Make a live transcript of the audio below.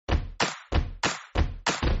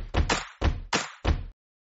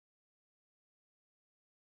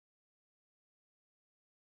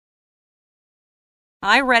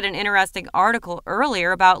I read an interesting article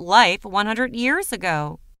earlier about life 100 years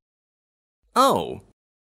ago. Oh,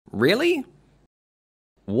 really?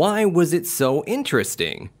 Why was it so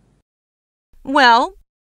interesting? Well,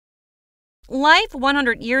 life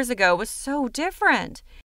 100 years ago was so different.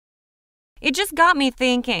 It just got me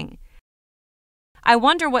thinking. I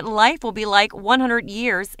wonder what life will be like 100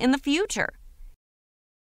 years in the future.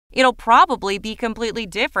 It'll probably be completely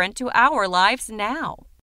different to our lives now.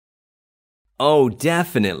 Oh,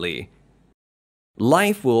 definitely.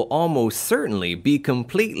 Life will almost certainly be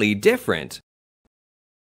completely different.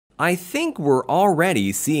 I think we're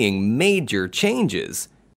already seeing major changes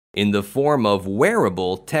in the form of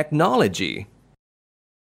wearable technology.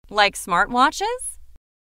 Like smartwatches?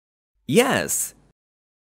 Yes,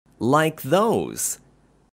 like those.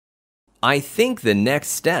 I think the next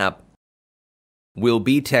step will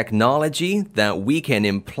be technology that we can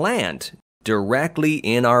implant directly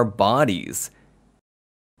in our bodies.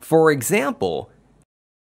 For example,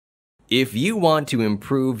 if you want to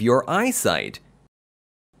improve your eyesight,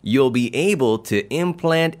 you'll be able to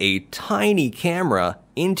implant a tiny camera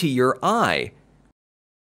into your eye,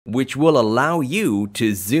 which will allow you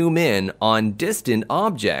to zoom in on distant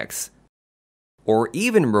objects, or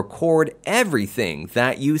even record everything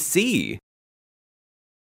that you see.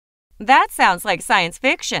 That sounds like science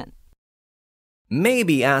fiction.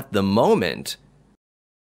 Maybe at the moment,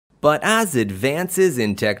 but as advances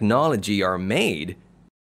in technology are made,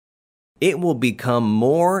 it will become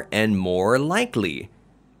more and more likely.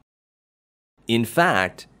 In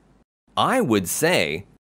fact, I would say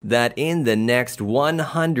that in the next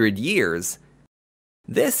 100 years,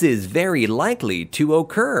 this is very likely to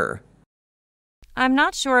occur. I'm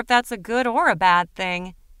not sure if that's a good or a bad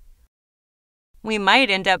thing. We might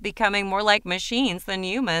end up becoming more like machines than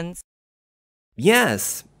humans.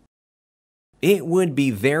 Yes. It would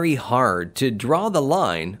be very hard to draw the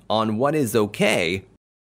line on what is okay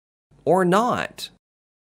or not.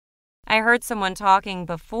 I heard someone talking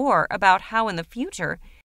before about how in the future,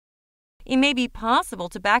 it may be possible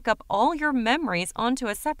to back up all your memories onto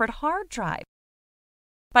a separate hard drive.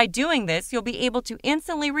 By doing this, you'll be able to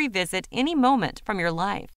instantly revisit any moment from your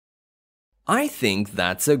life. I think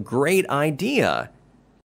that's a great idea.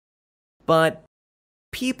 But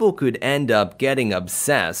people could end up getting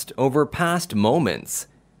obsessed over past moments.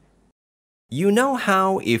 You know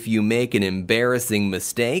how if you make an embarrassing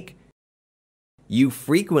mistake, you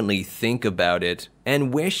frequently think about it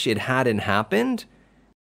and wish it hadn't happened?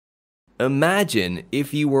 Imagine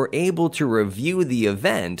if you were able to review the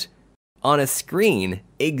event on a screen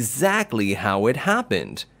exactly how it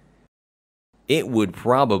happened. It would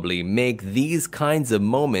probably make these kinds of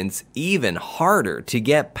moments even harder to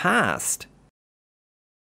get past.